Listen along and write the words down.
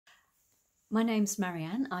My name's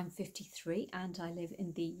Marianne, I'm 53 and I live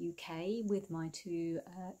in the UK with my two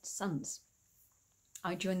sons.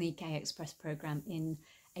 I joined the UK Express programme in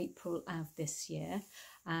April of this year.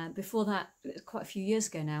 Before that, quite a few years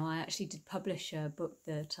ago now, I actually did publish a book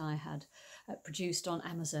that I had produced on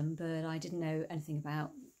Amazon, but I didn't know anything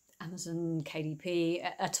about Amazon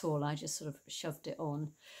KDP at all. I just sort of shoved it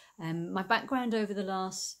on. My background over the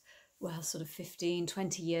last sort of 15,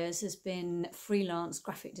 20 years has been freelance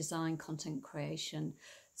graphic design, content creation.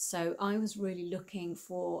 So I was really looking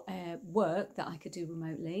for work that I could do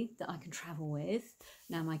remotely, that I can travel with,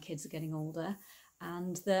 now my kids are getting older,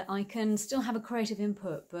 and that I can still have a creative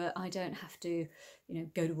input, but I don't have to,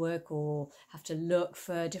 go to work or have to look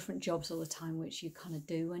for different jobs all the time, which you kind of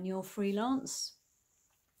do when you're freelance.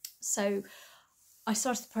 So I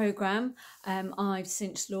started the programme. I've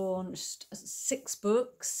since launched 6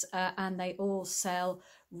 books and they all sell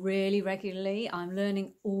really regularly. I'm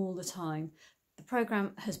learning all the time. The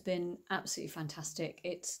programme has been absolutely fantastic.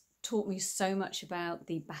 It's taught me so much about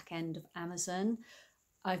the back end of Amazon.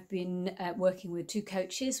 I've been working with 2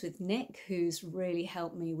 coaches, with Nick, who's really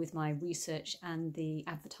helped me with my research and the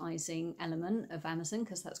advertising element of Amazon,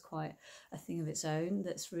 because that's quite a thing of its own.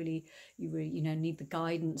 That's really, you need the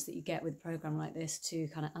guidance that you get with a program like this to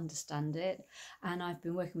kind of understand it. And I've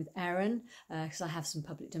been working with Erin, because I have some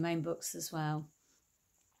public domain books as well.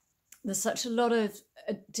 There's such a lot of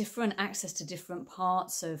different access to different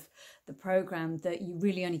parts of the program that you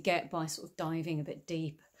really only get by sort of diving a bit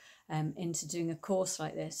deep into doing a course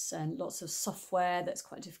like this, and lots of software that's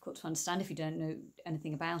quite difficult to understand if you don't know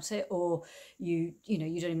anything about it, or you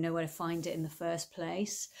don't even know where to find it in the first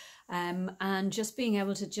place, and just being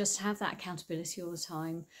able to just have that accountability all the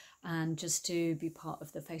time, and just to be part of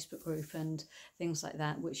the Facebook group and things like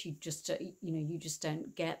that, which you just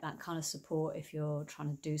don't get that kind of support if you're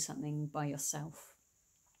trying to do something by yourself.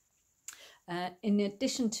 In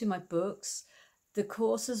addition to my books, the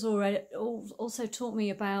course has also taught me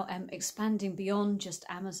about expanding beyond just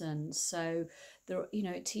Amazon. So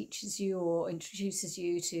it teaches you or introduces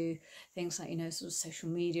you to things like sort of social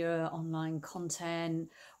media, online content,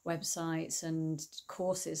 websites, and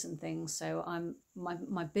courses and things. So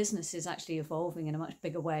my business is actually evolving in a much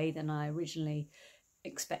bigger way than I originally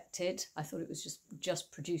expected. I thought it was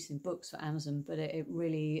just producing books for Amazon, but it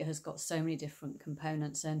really has got so many different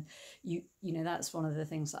components, and that's one of the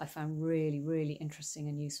things that I found really interesting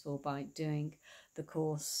and useful by doing the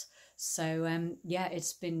course. So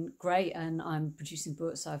it's been great, and I'm producing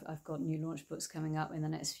books. I've got new launch books coming up in the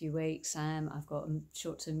next few weeks. I've got a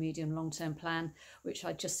short-term, medium, long-term plan, which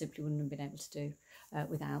I just simply wouldn't have been able to do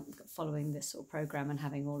without following this sort of program and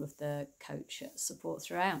having all of the coach support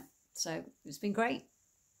throughout. So it's been great.